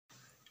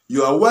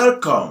You are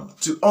welcome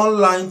to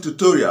online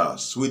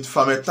tutorials with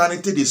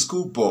Eternity the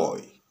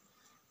Schoolboy.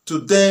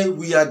 Today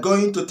we are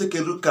going to take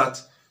a look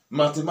at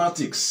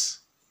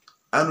mathematics,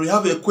 and we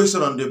have a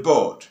question on the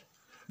board.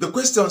 The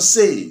question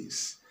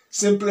says,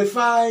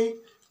 simplify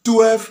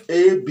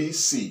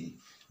 12ABC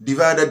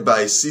divided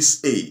by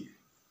 6A.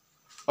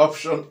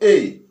 Option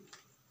A,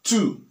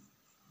 2,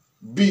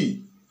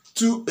 B,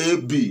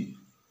 2AB,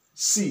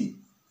 C,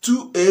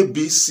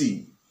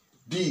 2ABC,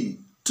 D,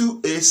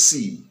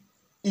 2AC,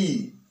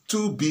 E,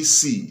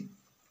 2BC.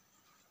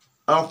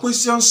 Our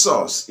question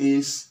source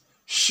is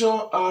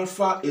Show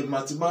Alpha a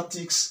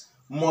Mathematics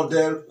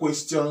Model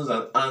Questions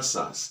and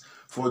Answers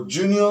for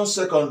Junior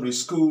Secondary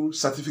School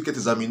Certificate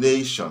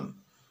Examination,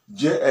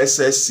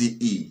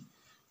 JSSCE,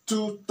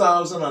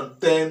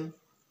 2010,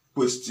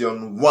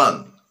 Question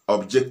 1,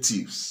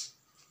 Objectives.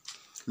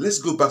 Let's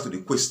go back to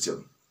the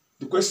question.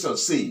 The question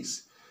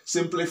says,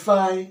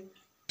 simplify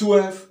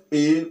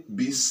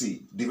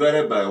 12ABC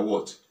divided by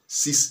what?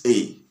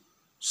 6A.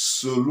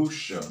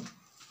 Solution.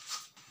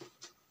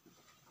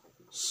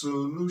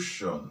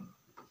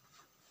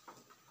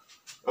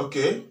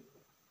 Okay.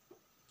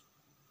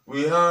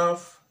 We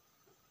have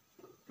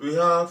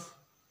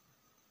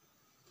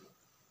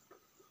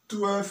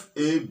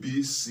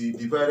 12ABC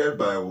divided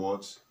by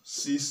what?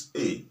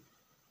 6A,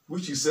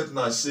 which is set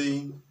now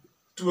saying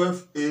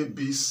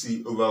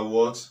 12ABC over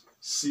what?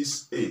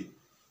 6A.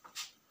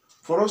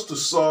 For us to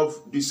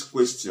solve this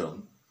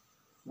question,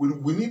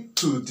 we need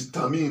to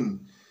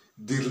determine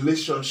the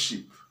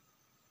relationship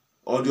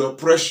or the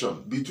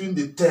operation between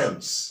the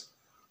terms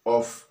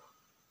of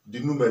the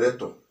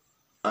numerator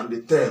and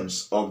the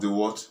terms of the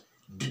what?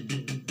 The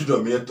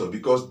denominator,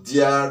 because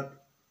they are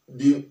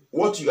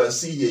what you can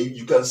see here,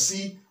 you can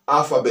see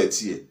alphabet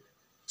here.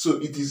 So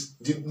it is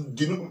the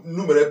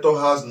numerator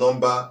has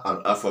number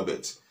and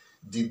alphabet.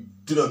 The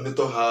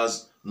denominator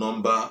has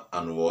number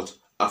and what?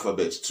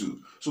 Alphabet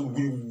too. So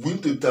we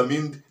need to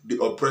determine the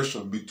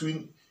operation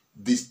between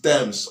these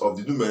terms of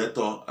the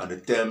numerator and the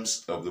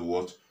terms of the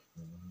what?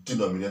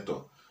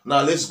 Denominator.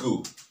 Now let's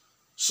go.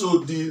 So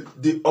the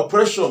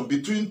operation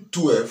between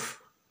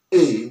 12,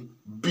 A,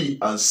 B,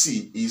 and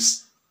C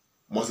is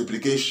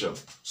multiplication.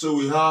 So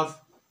we have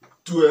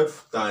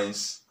 12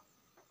 times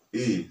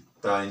A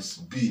times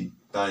B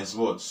times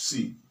what?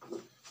 C.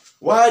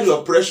 While the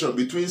operation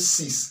between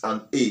 6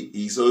 and A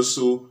is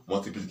also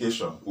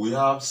multiplication. We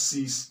have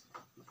 6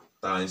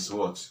 times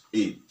what?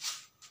 A.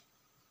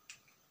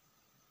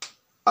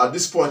 At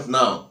this point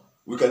now,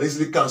 we can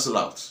easily cancel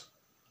out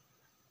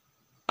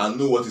and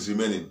know what is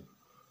remaining.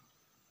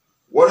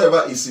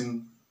 Whatever is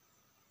in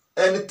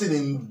anything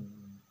in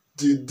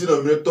the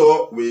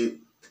denominator, we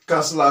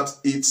cancel out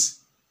its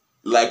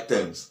like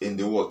terms in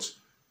the what?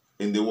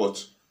 In the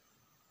what?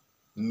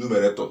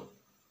 Numerator.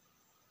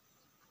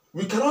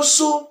 We can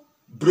also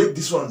break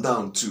this one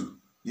down too.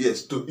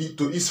 Yes, to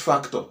its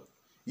factor.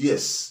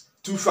 Yes,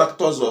 2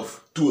 factors of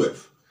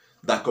 12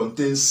 that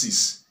contain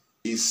 6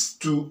 is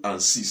 2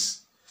 and 6.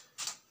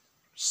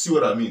 See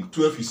what I mean?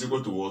 12 is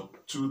equal to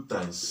what? 2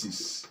 times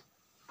 6.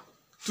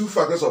 2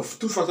 factors of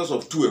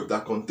 12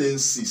 that contain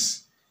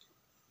 6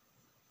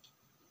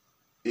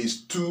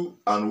 is 2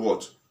 and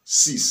what?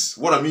 6.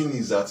 What I mean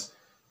is that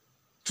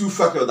 2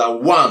 factors that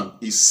 1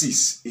 is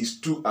 6 is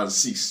 2 and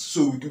 6.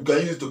 So we can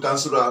use it to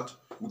cancel out.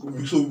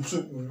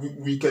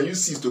 We can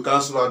use 6 to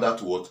cancel out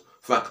that what?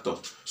 Factor.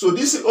 So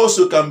this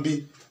also can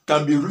be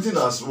written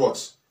as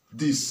what?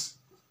 This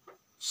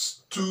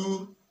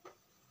 2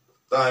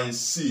 times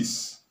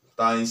 6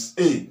 times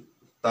A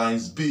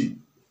times B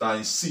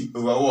times C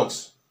over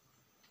what?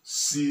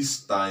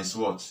 6 times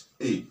what?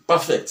 A.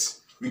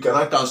 Perfect. We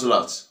cannot cancel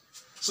out.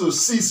 So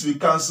 6 we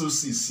cancel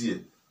 6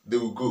 here. They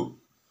will go.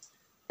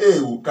 A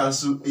will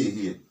cancel A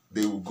here.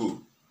 They will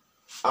go.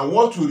 And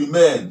what will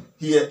remain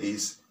here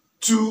is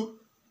 2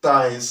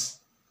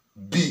 times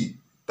B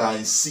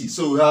times C.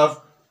 So we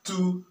have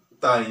 2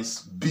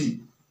 times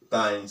B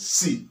times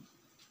C.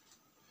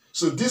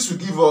 So this will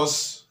give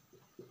us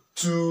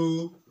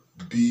 2BC.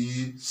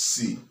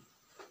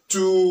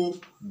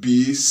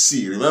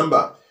 2BC.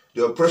 Remember,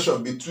 the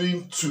operation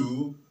between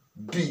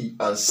 2B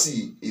and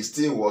C is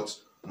still what?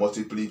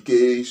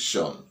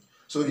 Multiplication.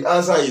 So the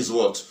answer is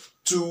what?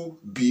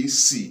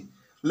 2BC.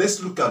 Let's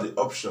look at the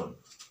option.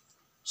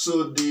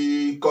 So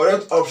the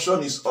correct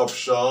option is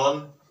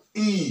option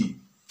E,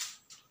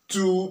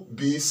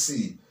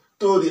 2BC.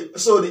 So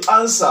the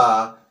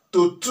answer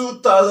to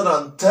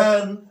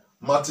 2010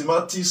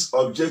 mathematics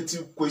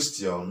objective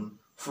question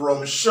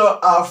from Shaw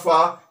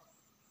Alpha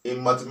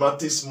in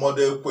Mathematics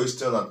Model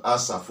Question and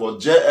Answer for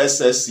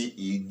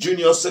JSSCE,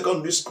 Junior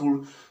Secondary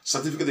School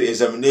Certificate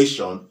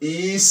Examination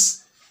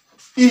is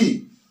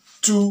E,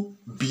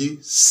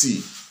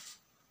 2BC.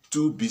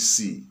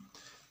 2BC.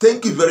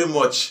 Thank you very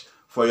much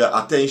for your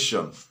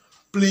attention.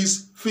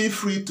 Please feel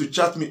free to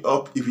chat me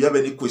up if you have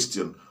any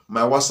question.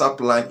 My WhatsApp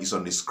line is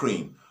on the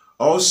screen.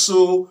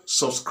 Also,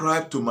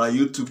 subscribe to my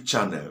YouTube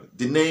channel.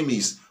 The name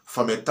is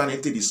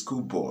Eternity the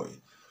Schoolboy.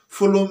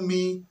 Follow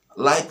me,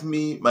 like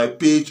me, my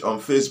page on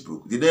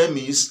Facebook. The name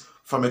is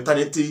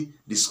Eternity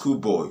the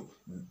Schoolboy.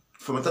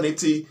 from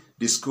Eternity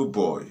the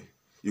Schoolboy.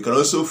 You can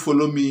also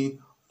follow me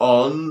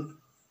on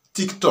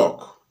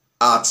TikTok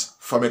at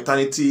From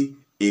Eternity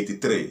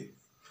 83.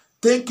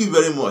 Thank you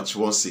very much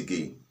once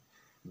again.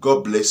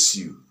 God bless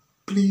you.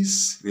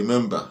 Please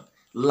remember,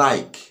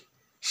 like,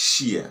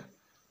 share,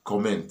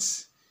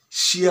 comment,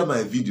 share my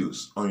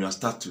videos on your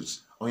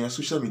status, on your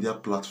social media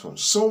platform.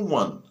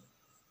 Someone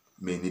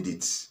may need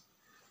it.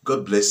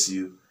 God bless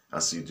you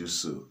as you do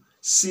so.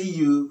 See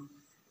you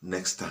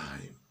next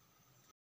time.